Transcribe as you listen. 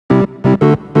Hey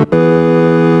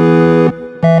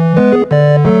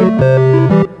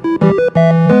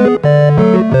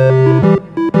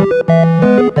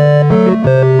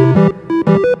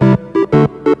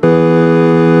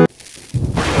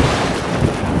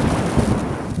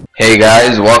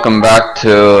guys, welcome back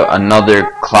to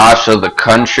another Clash of the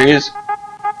Countries.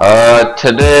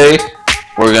 Today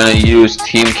we're gonna use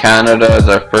Team Canada as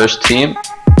our first team.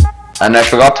 And I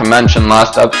forgot to mention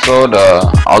last episode,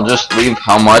 I'll just leave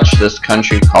how much this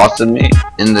country costed me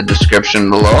in the description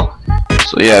below.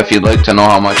 So yeah, if you'd like to know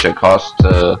how much it costs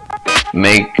to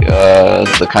make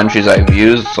the countries I've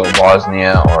used, so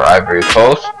Bosnia or Ivory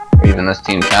Coast, or even this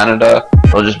Team Canada,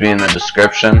 it'll just be in the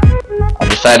description. I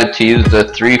decided to use the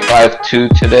 3-5-2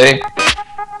 today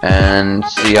and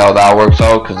see how that works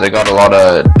out, because they got a lot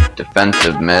of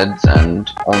defensive mids and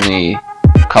only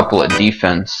a couple of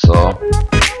defense, so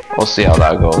we'll see how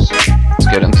that goes. Let's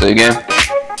get into the game.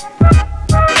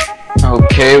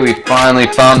 Okay, we finally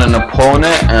found an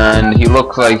opponent, and he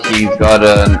looks like he's got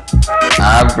an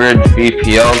average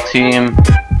BPL team.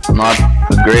 Not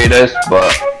the greatest,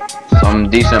 but some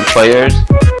decent players.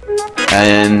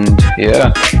 And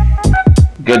yeah,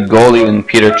 good goalie in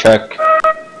Peter Cech.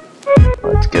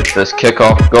 Let's get this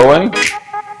kickoff going.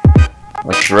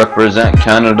 Let's represent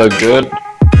Canada good.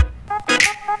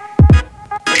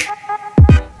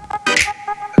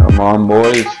 Come on,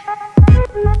 boys.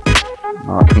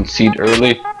 Not concede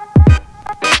early.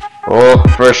 Oh,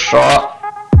 first shot.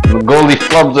 The goalie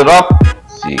flubs it up.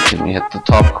 Let's see, can we hit the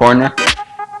top corner?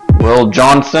 Will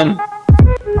Johnson.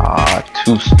 Ah,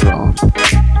 too strong.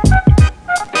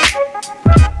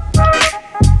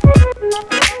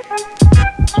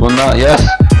 Yes,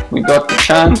 we got the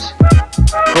chance.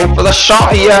 Go for the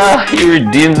shot. Yeah, he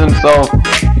redeems himself.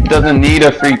 He doesn't need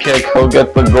a free kick. He'll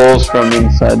get the goals from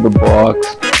inside the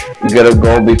box. We get a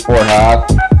goal before half,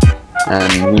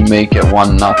 and we make it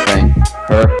 1-0.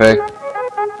 Perfect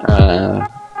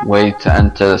way to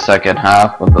enter the second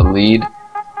half with the lead.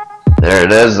 There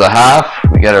it is, the half.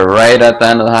 We get it right at the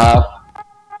end of the half.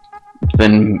 It's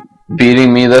been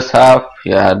beating me this half. He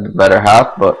had the better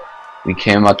half, but we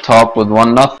came up top with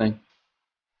 1-0.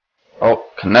 Oh,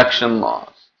 connection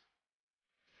lost.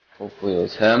 Hopefully it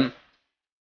was him.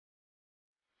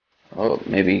 Oh,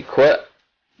 maybe he quit.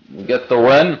 We get the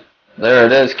win. There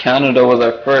it is, Canada with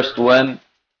our first win.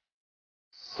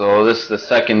 So this is the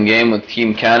second game with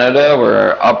Team Canada.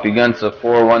 We're up against a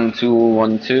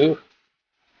 4-1-2-1-2.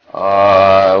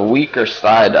 Weaker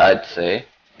side, I'd say.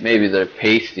 Maybe they're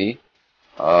pasty.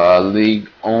 League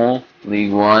 1.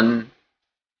 League 1.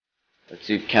 Let's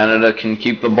see if Canada can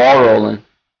keep the ball rolling.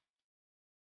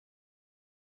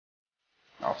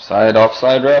 Offside,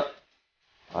 offside, ref.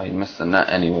 Oh, he missed the net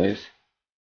anyways.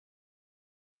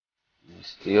 Nice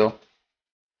steal.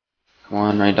 Come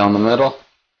on, right down the middle.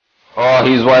 Oh,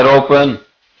 he's wide open.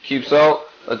 Keeps out.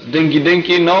 Let's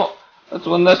dinky. No. Let's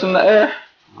win this in the air.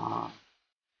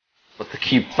 But the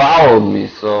keep fouled me,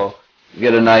 so you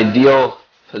get an ideal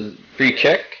free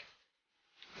kick.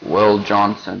 Will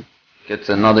Johnson gets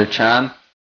another chance.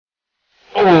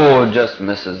 Oh, just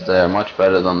misses there. Much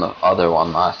better than the other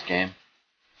one last game.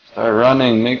 Start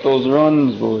running. Make those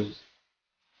runs, boys.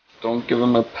 Don't give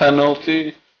him a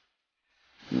penalty.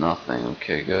 Nothing.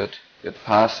 Okay, good. Good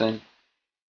passing.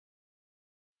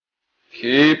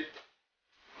 Keep.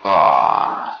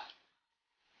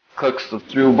 Clicks the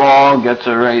through ball. Gets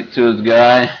it right to his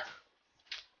guy.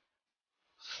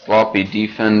 Sloppy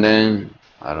defending.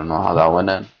 I don't know how that went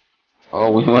in. Oh,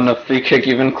 we win a free kick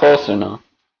even closer now.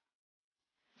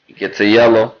 He gets a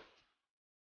yellow.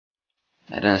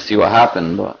 I didn't see what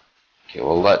happened, but okay,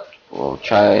 we'll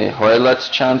try Hoylett's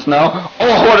chance now.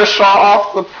 Oh, what a shot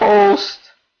off the post,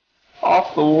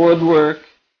 off the woodwork.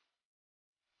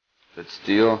 Good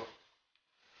steal.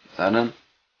 Is that in?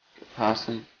 Good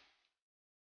passing.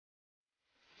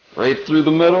 Right through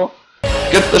the middle.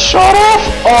 Get the shot off.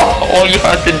 Oh, all you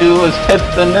had to do was hit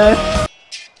the net.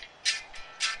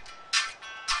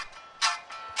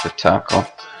 Good tackle.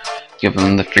 Give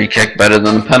him the free kick better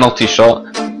than the penalty shot.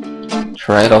 It's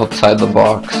right outside the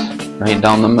box. Right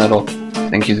down the middle. I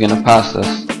think he's gonna pass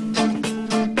this.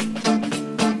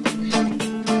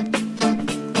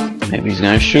 Maybe he's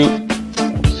gonna shoot.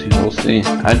 We'll see.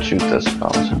 I'd shoot this if I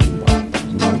was him, but it's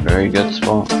in a very good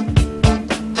spot.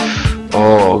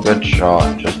 Oh, good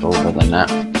shot. Just over the net.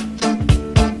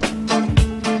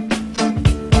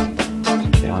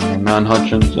 Stay on your man,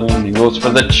 Hutchinson. He goes for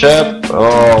the chip.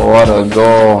 Oh, what a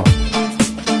goal.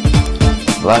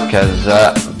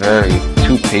 Lacazette, very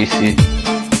too pacey.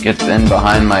 Gets in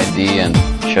behind my D and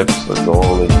chips the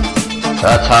goalie.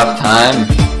 That's half time.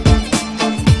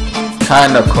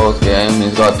 kind of close game.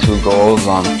 He's got 2 goals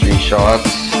on 3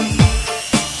 shots.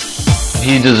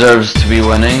 He deserves to be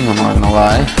winning, I'm not gonna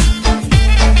lie.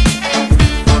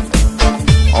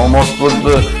 Almost with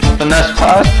the finesse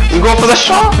pass. We go for the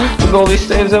shot. The goalie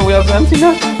saves it. We have empty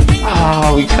net.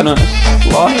 Ah, we couldn't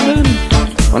slot it in.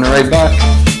 Went right back.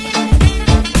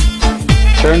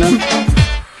 Turn him.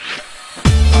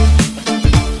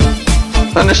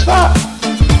 Finish that.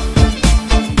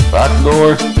 Back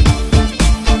door.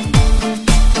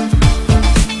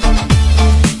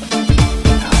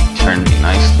 Turned me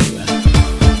nicely then.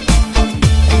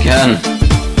 Again.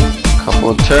 Couple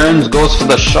of turns. Goes for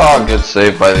the shot. Gets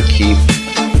saved by the keep.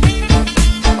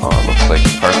 Oh, it looks like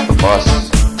he parked the bus.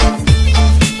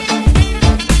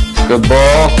 Good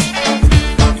ball.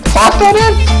 Plot that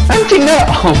in. Empty net.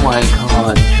 Oh my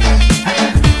god.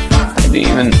 I didn't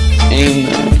even aim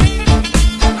there.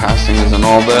 Passing isn't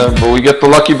all there, but we get the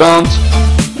lucky bounce.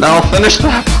 Now finish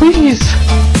that, please.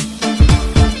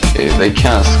 Okay, they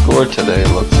can't score today,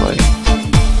 it looks like.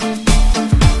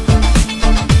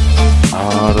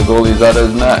 Ah, the goalie's out of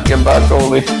his net. Get back,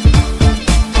 goalie.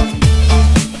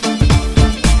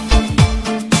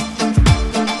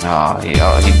 Ah, he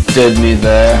did me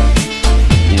there.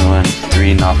 He wins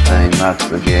 3-0. That's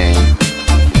the game.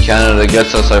 Canada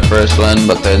gets us our first win,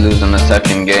 but they lose in the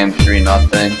second game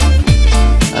 3-0.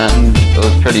 And it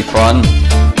was pretty fun.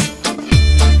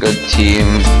 Good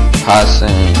team.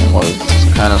 Passing was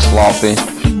kind of sloppy,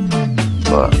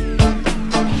 but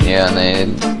yeah,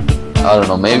 I don't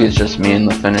know, maybe it's just me in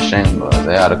the finishing, but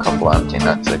they had a couple empty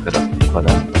nets they could have put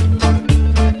in.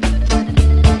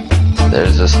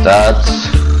 There's the stats.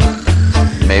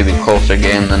 Maybe closer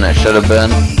game than it should have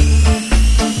been.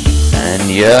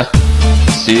 And yeah,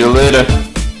 see you later.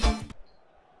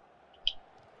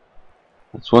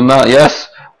 Let's win that. Yes,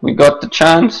 we got the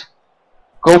chance.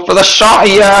 Go for the shot.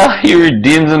 Yeah, he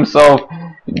redeems himself.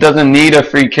 He doesn't need a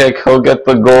free kick. He'll get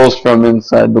the goals from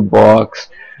inside the box.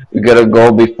 We get a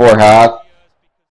goal before half.